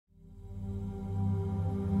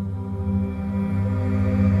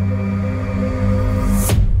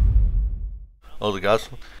Alright guys,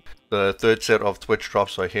 the third set of Twitch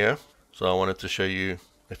drops are here, so I wanted to show you,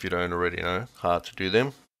 if you don't already know, how to do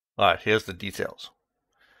them. Alright, here's the details.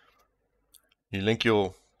 You link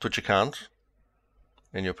your Twitch account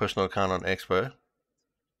and your personal account on Expo,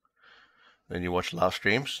 then you watch live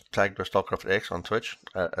streams, tag the StarCraft X on Twitch,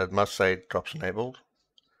 it must say drops enabled,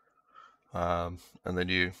 and then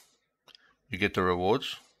you get the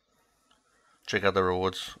rewards. Check out the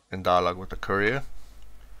rewards in dialogue with the courier,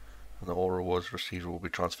 and all rewards received will be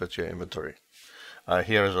transferred to your inventory.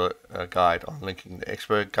 Here is a guide on linking the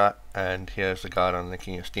Expo guide, and here's the guide on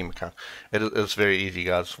linking your Steam account. It's very easy,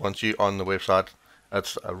 guys. Once you're on the website,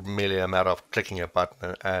 it's merely a matter of clicking a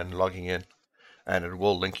button and logging in, and it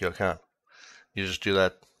will link your account. You just do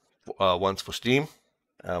that once for Steam,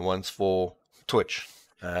 and once for Twitch,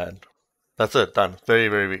 and that's it, done. Very,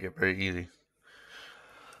 very easy.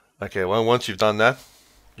 Okay, well, once you've done that,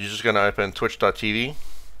 you're just going to open twitch.tv.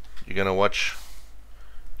 You're going to watch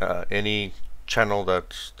any channel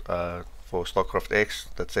that's for StarCraft X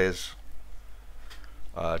that says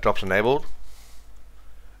drops enabled,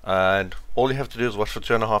 and all you have to do is watch for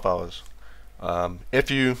 2.5 hours.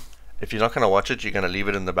 If you're not going to watch it, you're going to leave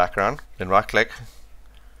it in the background, then right click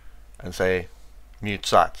and say mute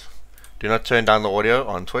site. Do not turn down the audio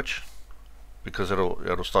on Twitch because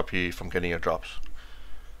it'll stop you from getting your drops.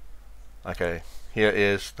 Okay, here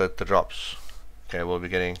is the drops. Okay, we'll be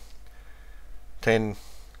getting 10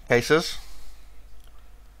 cases,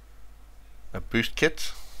 a boost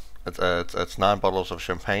kit, it's 9 bottles of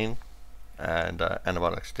champagne and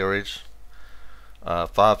antibiotic steroids,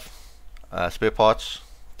 5 spare parts,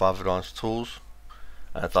 5 advanced tools,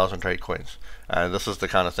 and 1,000 trade coins. And this is the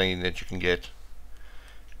kind of thing that you can get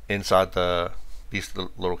inside these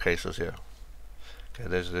little cases here. Okay,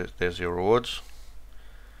 there's your rewards.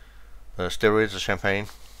 The steroids, the champagne,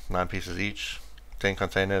 9 pieces each, 10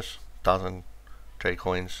 containers, 1,000 trade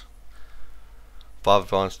coins, 5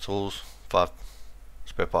 advanced tools, 5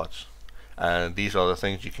 spare parts. And these are the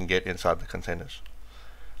things you can get inside the containers.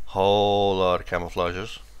 Whole lot of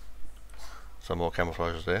camouflages. Some more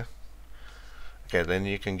camouflages there. Okay, then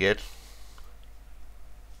you can get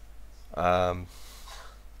a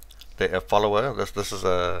follower. This is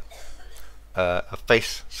a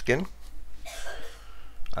face skin.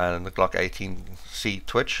 And the Glock 18C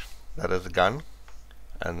Twitch, that is a gun,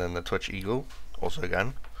 and then the Twitch Eagle, also a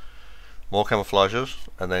gun. More camouflages,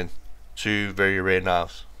 and then 2 very rare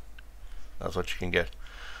knives. That's what you can get.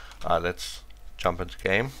 Let's jump into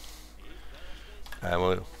game,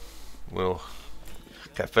 and we'll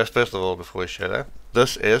okay. First of all, before we show that,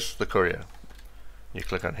 this is the courier. You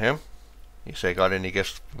click on him. You say, "Got any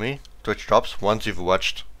gifts for me?" Twitch drops once you've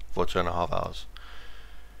watched for 2.5 hours.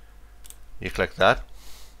 You click that.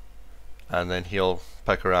 And then he'll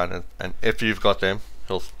poke around, and if you've got them,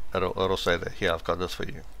 it'll say that here, I've got this for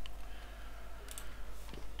you.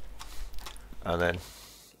 And then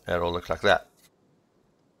it'll look like that.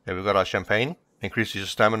 Here we've got our champagne. Increases your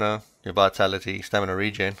stamina, your vitality, stamina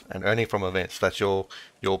regen, and earning from events. That's your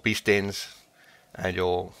beast dens and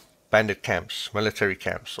your bandit camps, military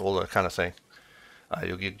camps, all that kind of thing.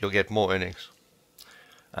 You'll get more earnings.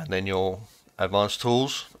 And then your advanced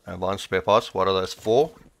tools, advanced spare parts. What are those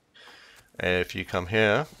for? If you come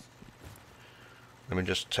here, let me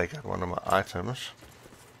just take out one of my items,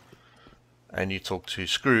 and you talk to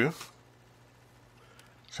Screw,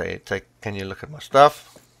 say, can you look at my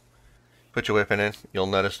stuff? Put your weapon in, you'll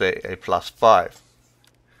notice there a +5.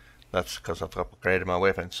 That's because I've upgraded my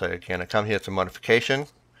weapon. So you're going to come here to modification,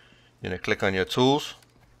 you're going to click on your tools.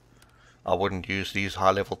 I wouldn't use these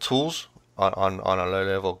high level tools on a low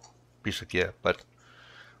level piece of gear, but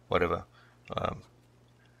whatever.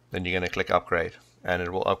 Then you're going to click upgrade, and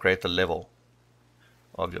it will upgrade the level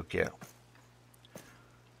of your gear,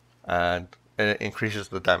 and it increases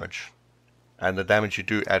the damage, and the damage you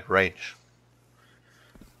do at range.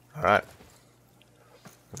 Alright,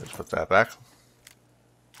 let's put that back.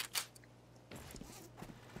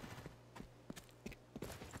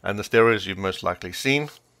 And the steroids you've most likely seen.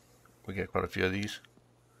 We get quite a few of these.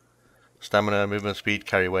 Stamina, movement speed,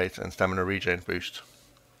 carry weight, and stamina regen boost.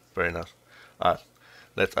 Very nice. Alright.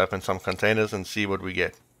 Let's open some containers and see what we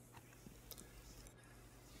get.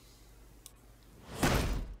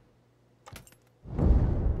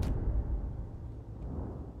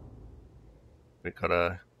 We got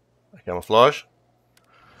a camouflage.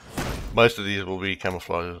 Most of these will be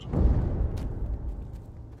camouflages.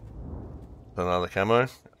 Another camo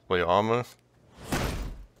for your armor.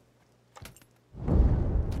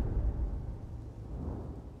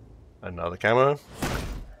 Another camo.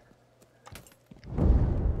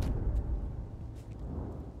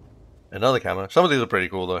 Another camo. Some of these are pretty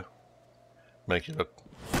cool though. Make it look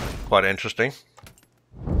quite interesting.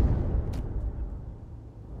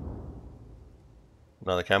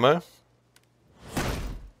 Another camo.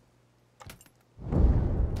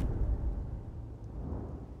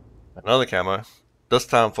 Another camo. This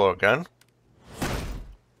time for a gun.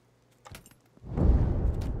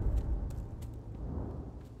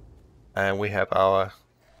 And we have a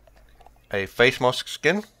face mask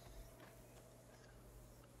skin.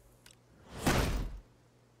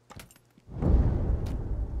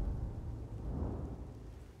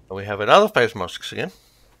 And we have another face mask skin.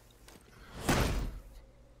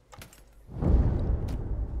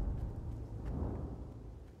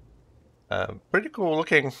 Pretty cool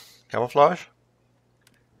looking camouflage.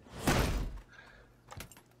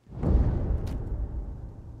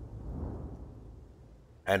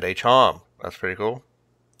 And a charm. That's pretty cool.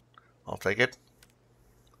 I'll take it.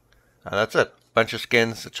 And that's it. Bunch of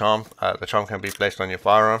skins. The charm can be placed on your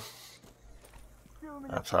firearm.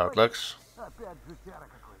 That's how it looks.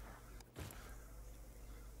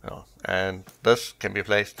 Oh, and this can be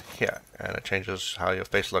placed here, and it changes how your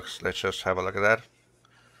face looks. Let's just have a look at that.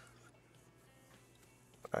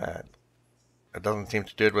 And it doesn't seem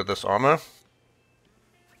to do it with this armor.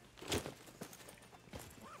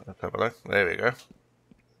 Let's have a look. There we go.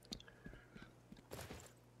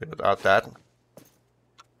 Without that,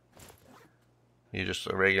 you're just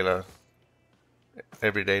a regular,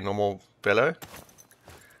 everyday, normal fellow.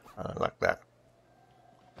 Like that.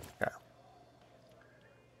 Yeah.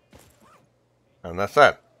 And that's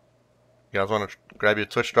that. You guys want to grab your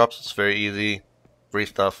Twitch drops? It's very easy. Free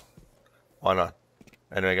stuff. Why not?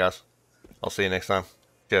 Anyway, guys, I'll see you next time.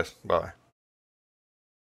 Cheers. Bye.